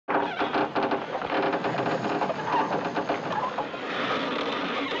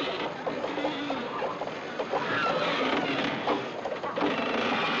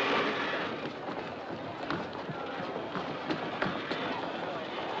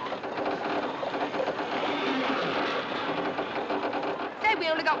we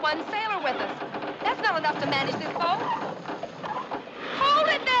only got one sailor with us. That's not enough to manage this boat. Hold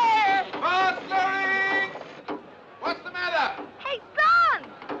it there! Fast steering! What's the matter? Hey, son!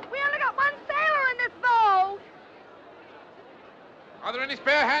 We only got one sailor in this boat. Are there any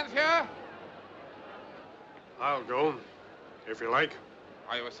spare hands here? I'll go, if you like.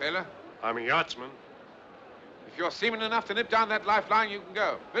 Are you a sailor? I'm a yachtsman. If you're seaman enough to nip down that lifeline, you can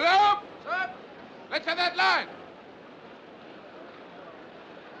go. Below! Sir! Let's have that line!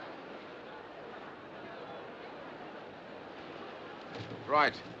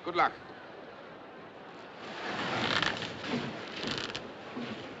 Right. Good luck.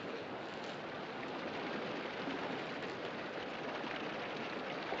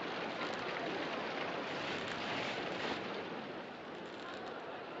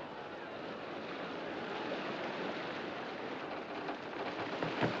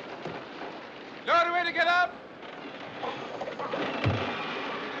 No other way to get up?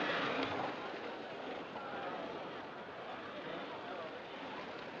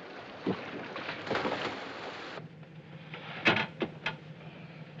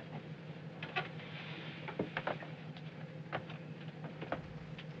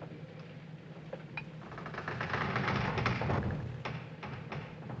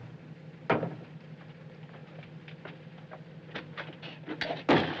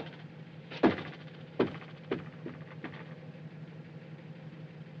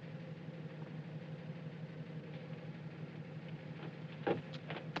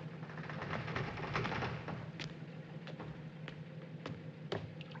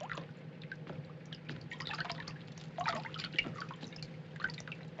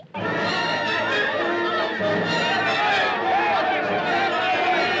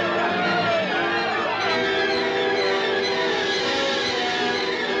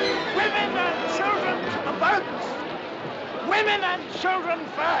 Women and children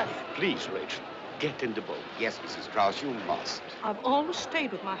first! Please, Rachel, get in the boat. Yes, Mrs. Strauss, you must. I've always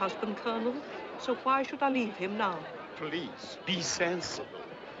stayed with my husband, Colonel, so why should I leave him now? Please, be sensible.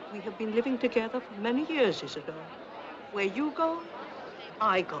 We have been living together for many years, Isidore. Where you go,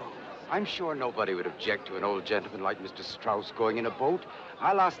 I go. I'm sure nobody would object to an old gentleman like Mr. Strauss going in a boat.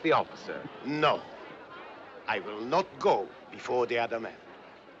 I'll ask the officer. No. I will not go before the other man.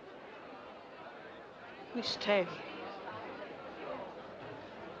 We stay.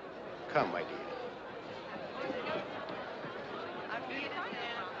 Come, my dear.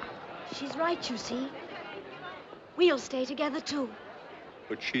 She's right, you see. We'll stay together, too.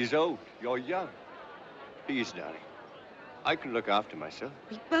 But she's old. You're young. Please, darling. I can look after myself.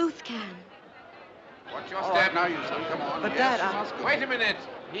 We both can. Watch your step. Now, you son, come on. But, yes, Dad, you must go. Wait a minute.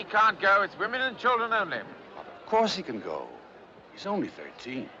 He can't go. It's women and children only. Of course he can go. He's only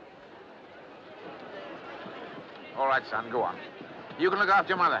 13. All right, son, go on. You can look after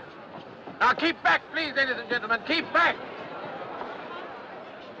your mother. Now, keep back, please, ladies and gentlemen. Keep back!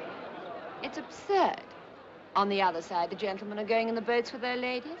 It's absurd. On the other side, the gentlemen are going in the boats with their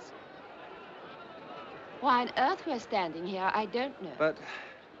ladies. Why on earth we're standing here, I don't know. But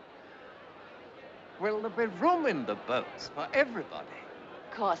will there be room in the boats for everybody?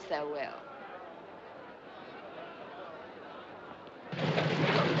 Of course there will.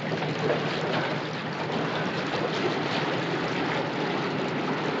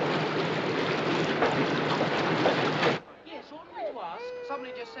 Yes, ought we to ask?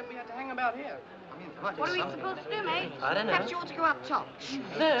 Somebody just said we had to hang about here. What are we supposed to do, mate? I don't know. Perhaps you ought to go up top.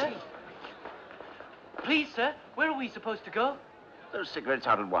 Sir? Please, sir, where are we supposed to go? Those cigarettes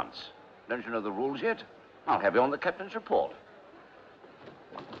out at once. Don't you know the rules yet? I'll have you on the captain's report.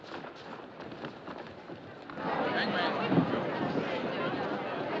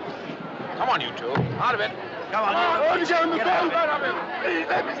 Come on, you two. Out of it. Come on. Let me get in the boat. Out of it. Please,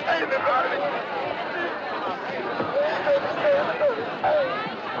 let me stay in the boat.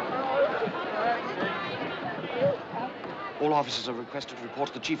 All officers are requested to report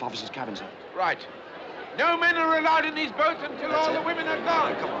to the chief officer's cabin, sir. Right. No men are allowed in these boats until all the women are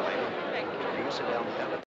gone. Come on, lady. You sit down there.